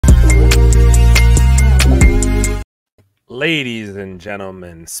Ladies and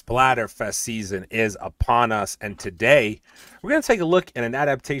gentlemen, Splatterfest season is upon us, and today we're going to take a look at an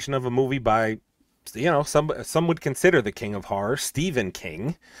adaptation of a movie by, some would consider the king of horror, Stephen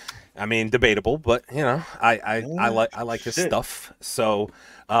King. I mean, debatable, but I like his stuff. So,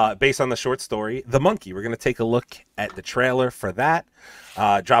 based on the short story, The Monkey, we're going to take a look at the trailer for that,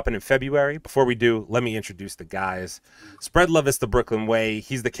 dropping in February. Before we do, let me introduce the guys. Spread love is the Brooklyn way.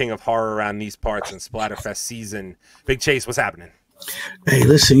 He's the king of horror around these parts in Splatterfest season. Big Chase, what's happening? Hey,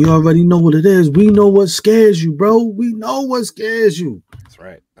 listen, you already know what it is. We know what scares you, bro. We know what scares you. That's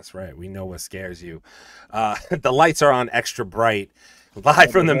right. That's right. We know what scares you. The lights are on extra bright.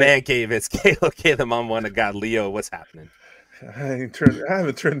 Live from the man cave, it's Caleb, the mom one of God, Leo. What's happening? I haven't turned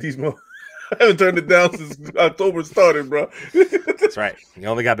it down since October started, bro. That's right. You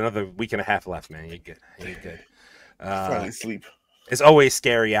only got another week and a half left, man. You're good. You're good. Finally sleep. It's always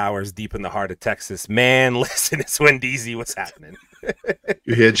scary hours deep in the heart of Texas. Man, listen, it's Wendeezy. What's happening?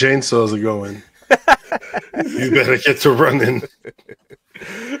 You hear chainsaws are going. You better get to running.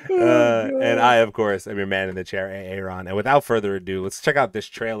 And I, of course, am your man in the chair, Aaron. And without further ado, let's check out this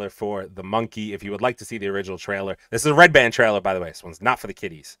trailer for The Monkey. If you would like to see the original trailer, this is a Redband trailer, by the way. This one's not for the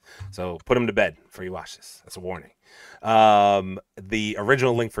kiddies. So put them to bed before you watch this. That's a warning. The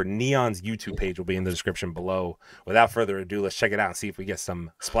original link for Neon's YouTube page will be in the description below. Without further ado, let's check it out and see if we get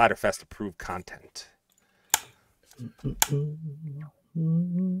some Splatterfest approved content.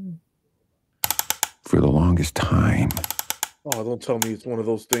 For the longest time. Oh, don't tell me it's one of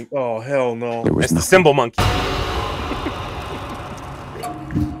those things. Oh, hell no. It's the symbol monkey.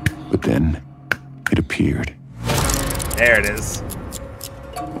 But then it appeared. There it is.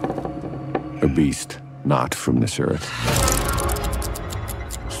 A beast not from this earth.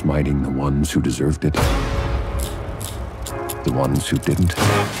 Smiting the ones who deserved it. The ones who didn't.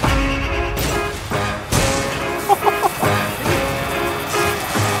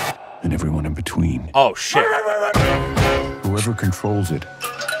 And everyone in between. Oh, shit. Whoever controls it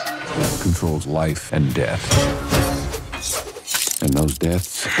controls life and death. And those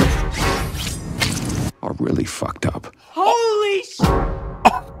deaths are really fucked up. Holy sh!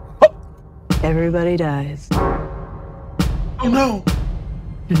 Everybody dies. Oh, no.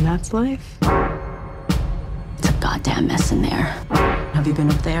 And that's life. It's a goddamn mess in there. Have you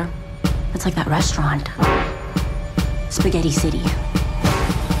been up there? It's like that restaurant. Spaghetti City.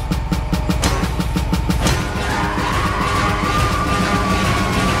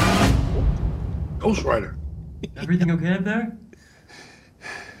 Ghost Rider. Everything okay up there?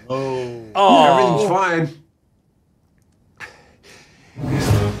 Oh. Oh. Everything's fine.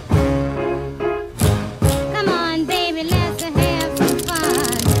 Come on, baby, let's have some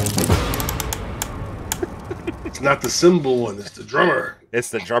fun. It's not the cymbal one, it's the drummer.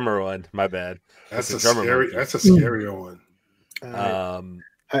 It's the drummer one. My bad. That's a drummer scary. monkey. That's a scarier one. All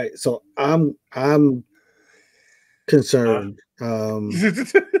right, so I'm concerned.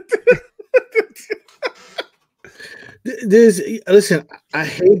 Listen, I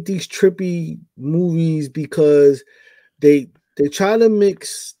hate these trippy movies because they try to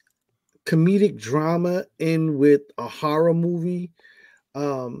mix comedic drama in with a horror movie,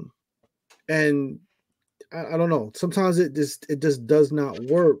 and I don't know. Sometimes it just does not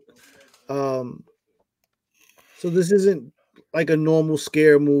work. So this isn't like a normal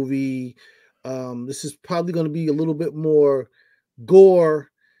scare movie. This is probably going to be a little bit more gore.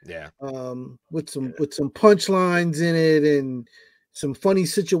 Yeah. With some punchlines in it and some funny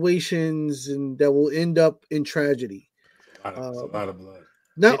situations, and that will end up in tragedy. A lot of blood.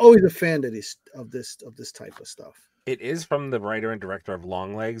 Not always a fan of this type of stuff. It is from the writer and director of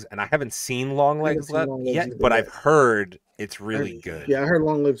Longlegs, and I haven't seen Longlegs yet, either, but I've heard it's really good. Yeah, I heard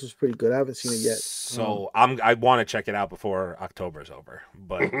Longlegs was pretty good. I haven't seen it yet. So I want to check it out before October's over,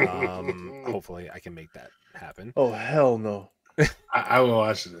 but hopefully I can make that happen. Oh, hell no. I will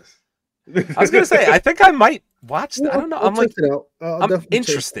watch this. I was gonna say I think I might watch that. I don't know. I'll check it out. I'm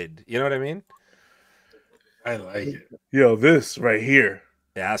interested. You know what I mean? I like it. Yo, this right here.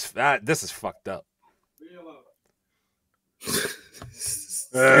 Yeah, this is fucked up.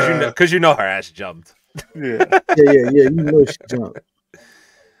 Because you know her ass jumped. Yeah. Yeah. You know she jumped.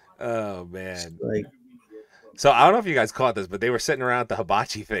 Oh man. Like, so I don't know if you guys caught this, but they were sitting around at the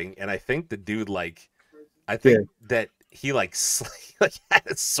hibachi thing, and I think the dude that he had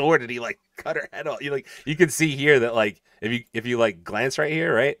a sword and he cut her head off. You can see here that if you glance right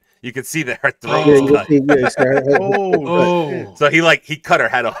here, right, you can see that her throat is cut. So he cut her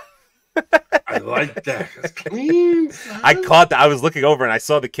head off. I like that. That's clean. I caught that. I was looking over and I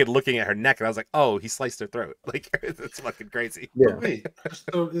saw the kid looking at her neck, and I was like, "Oh, he sliced her throat." Like, it's fucking crazy. Yeah. Wait, let's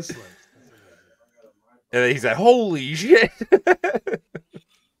throw this one. And then he said, "Holy shit!"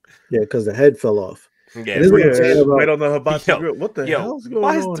 Yeah, because the head fell off. Yeah, This is what I'm saying about- right on the hibachi Yo, grill. What the yo, hell's going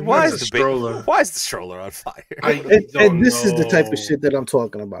why is on? why here? is That's the a stroller. why is the stroller on fire? and this is the type of shit that I'm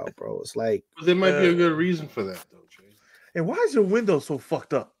talking about, bro. It's like There might be a good reason for that, though, Chase. And why is your window so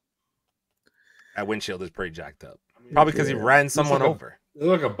fucked up? That windshield is pretty jacked up. Probably because he ran someone like a- over. It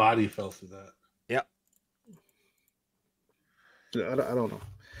looked like a body fell through that. Yep. I don't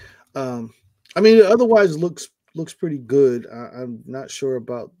know. I mean, otherwise looks pretty good. I'm not sure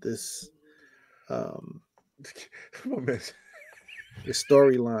about this. Come on, man. The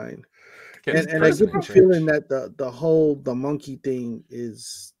storyline, His and I get the person feeling that the monkey thing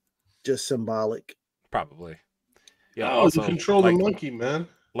is just symbolic. Probably. Yeah. Oh, also, you control like, the monkey, man.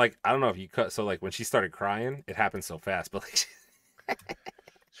 Like, I don't know if you cut. So, like, when she started crying, it happened so fast. But like,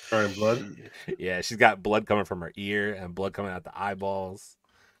 Crying blood. yeah, she's got blood coming from her ear and blood coming out the eyeballs.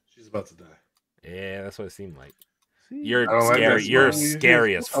 She's about to die. Yeah, that's what it seemed like. See? You're I don't like scary. that You're smile.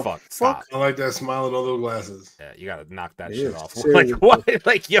 scary as Oh, fuck. Stop. I like that smile and all those glasses. Yeah, you gotta knock that Yeah, shit off. serious. Like what?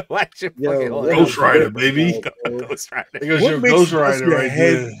 Like yo, I should Yo, fucking hold what on. Ghost Rider, baby. Ghost Rider. Because What you're makes Ghost your Rider right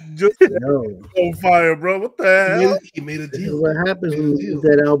head there. just No, on fire, bro? What the hell? He made a this is deal. what happens when Deal. you do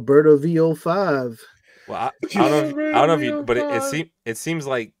that Alberta VO5. Well, I don't know if you, but it seems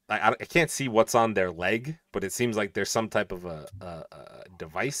like I can't see what's on their leg, but it seems like there's some type of a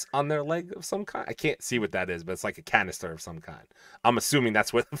device on their leg of some kind. I can't see what that is, but it's like a canister of some kind. I'm assuming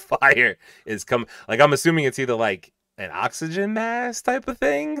that's where the fire is coming. Like I'm assuming it's either like an oxygen mask type of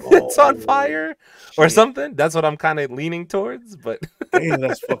thing that's on fire or something. That's what I'm kind of leaning towards. But Damn,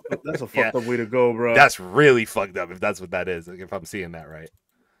 that's fucked up. That's a fucked up way to go, bro. that's really fucked up if that's what that is. Like, if I'm seeing that right.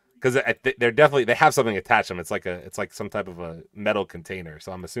 Because they're definitely they have something attached to them. It's like some type of a metal container.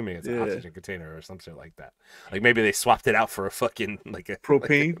 So I'm assuming it's an oxygen container or some shit like that. Like maybe they swapped it out for a fucking like a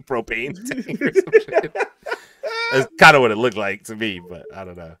propane tank or some shit. That's kind of what it looked like to me, but I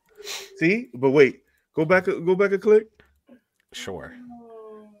don't know. See, but wait, go back a click. Sure.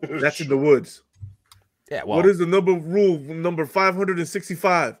 That's in the woods. Yeah. Well, What is the rule number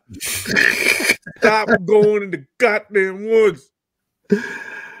 565? Stop going in the goddamn woods.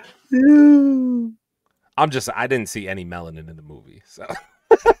 I didn't see any melanin in the movie, so.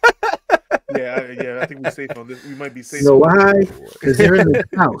 Yeah, I think we're safe on this. We might be safe. You know why? Because they're in the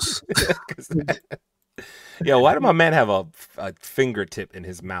house. Yeah, why did my man have a fingertip in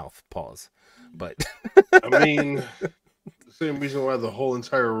his mouth? Pause. But I mean, the same reason why the whole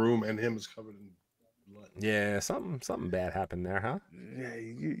entire room and him is covered in blood. yeah, something bad happened there, huh? Yeah,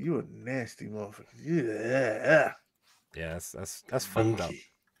 you a nasty motherfucker. Yeah. Yeah, that's fucked up.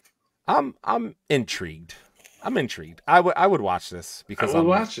 I'm intrigued. I would watch this because I would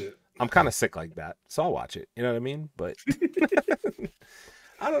watch it. I'm kind of sick like that, so I'll watch it. You know what I mean? But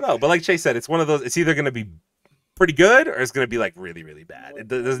I don't know. But like Chase said, it's one of those. It's either going to be pretty good or it's going to be like really, really bad.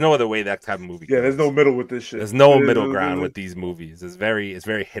 There's no other way that type of movie. Yeah, goes. there's no middle with this shit. There's no middle ground with these movies. It's very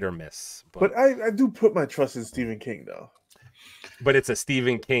hit or miss. But I do put my trust in Stephen King though. But it's a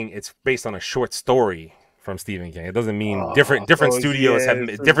Stephen King. It's based on a short story from Stephen King. It doesn't mean different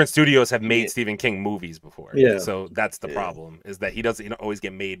studios have made Stephen King movies before. Yeah. So that's the problem, is that he doesn't always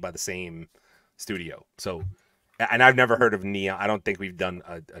get made by the same studio. So, and I've never heard of Neon. I don't think we've done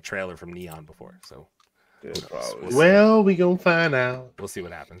a trailer from Neon before. So Well, we gonna find out. we'll see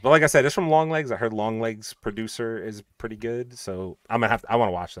what happens. But like I said, it's from Longlegs. I heard Longlegs producer is pretty good. So I want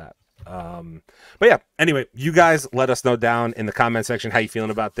to watch that. But yeah, anyway, you guys let us know down in the comment section how you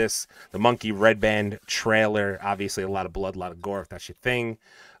feeling about this. The Monkey Redband trailer, obviously a lot of blood, a lot of gore, if that's your thing.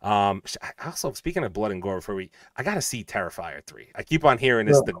 Also, speaking of blood and gore, I gotta see Terrifier 3. I keep on hearing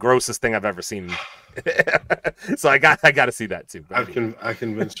it's the grossest thing I've ever seen. So I gotta see that too. I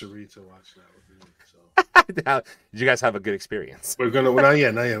convinced Cherie to watch that with me. So. Did you guys have a good experience? Not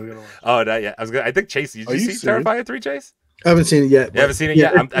yet. We're gonna watch. Oh, not yet. I think Chase, did you see serious? Terrifier 3, Chase? I haven't seen it yet. You haven't seen it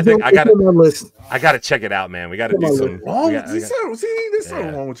yet? I think I gotta check it out, man. We gotta do some. There's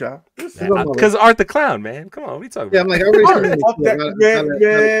something wrong with y'all. Because Art the Clown, man. Come on, what are you talking Yeah, about? I'm like, I already seen it. Fuck that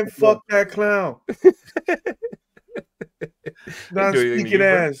man, fuck that clown. Non-speaking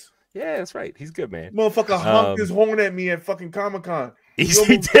ass. Yeah, that's right. He's good, man. Motherfucker honked his horn at me at fucking Comic-Con. He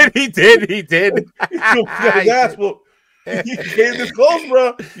did. He got his ass whooped. You came this close,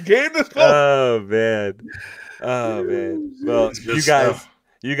 bro. You came this close. Oh man. Well,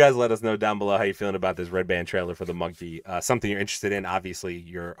 you guys let us know down below how you feeling about this Redband trailer for the Monkey. Something you're interested in. Obviously,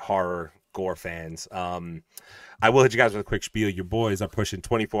 you're horror gore fans. I will hit you guys with a quick spiel. Your boys are pushing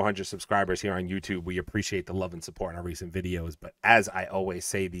 2,400 subscribers here on YouTube. We appreciate the love and support in our recent videos. But as I always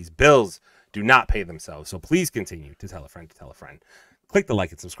say, these bills do not pay themselves. So please continue to tell a friend to tell a friend. click the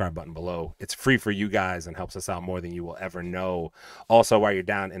like and subscribe button below. It's free for you guys and helps us out more than you will ever know. Also, while you're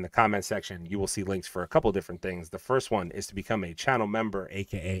down in the comment section, you will see links for a couple different things. The first one is to become a channel member,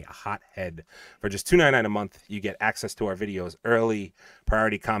 aka a hothead. For just $2.99 a month, you get access to our videos early,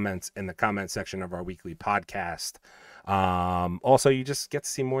 priority comments in the comment section of our weekly podcast. Also, you just get to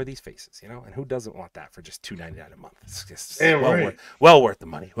see more of these faces, you know, and who doesn't want that for just $2.99 a month? It's just well worth the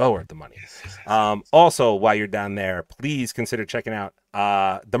money. Also, while you're down there, please consider checking out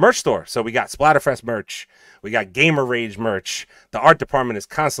the merch store. So we got Splatterfest merch, we got Gamer Rage merch. The art department is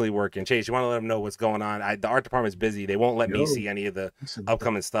constantly working. Chase, you want to let them know what's going on? The art department is busy. They won't let me see any of the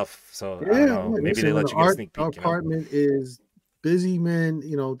upcoming stuff. So I don't know. Maybe they let you get a sneak peek. Our department is busy, man.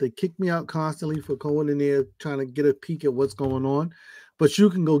 You know, they kick me out constantly for going in there trying to get a peek at what's going on. But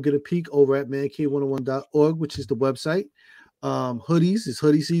you can go get a peek over at Mancave101.org, which is the website. Hoodies, it's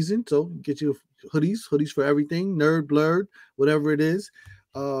hoodie season, so get your hoodies for everything, nerd, blurred, whatever it is.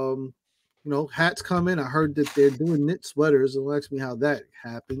 You know, hats coming. I heard that they're doing knit sweaters. Don't ask me how that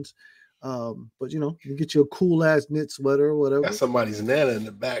happens. But you know, you get your cool ass knit sweater or whatever. Got somebody's nana in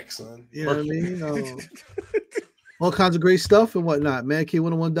the back, son. You know what I mean? All kinds of great stuff and whatnot.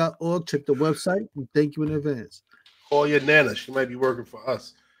 Mancave101.org. Check the website. And thank you in advance. Call your nana. She might be working for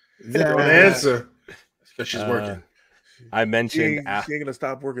us. Exactly. Don't answer. It's because she's working. I mentioned she ain't gonna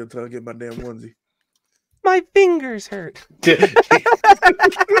stop working until I get my damn onesie. My fingers hurt.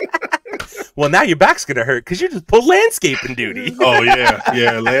 Well, now your back's gonna hurt because you just pulled landscaping duty. Oh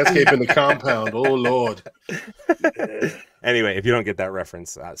yeah, landscaping the compound. Oh Lord. Anyway, if you don't get that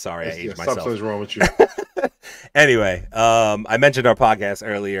reference, sorry, I aged myself. Something's wrong with you. Anyway, I mentioned our podcast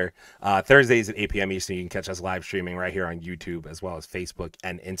earlier. Thursdays at 8 p.m. Eastern, you can catch us live streaming right here on YouTube as well as Facebook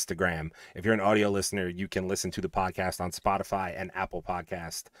and Instagram. If you're an audio listener, you can listen to the podcast on Spotify and Apple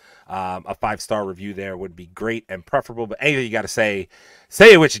Podcast. A 5-star review there would be great and preferable. But anything you got to say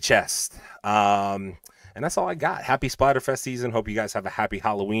it with your chest. And that's all I got. Happy Splatterfest season. Hope you guys have a happy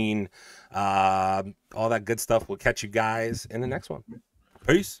Halloween. All that good stuff. We'll catch you guys in the next one.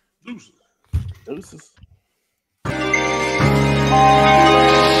 Peace. Deuces. Deuces.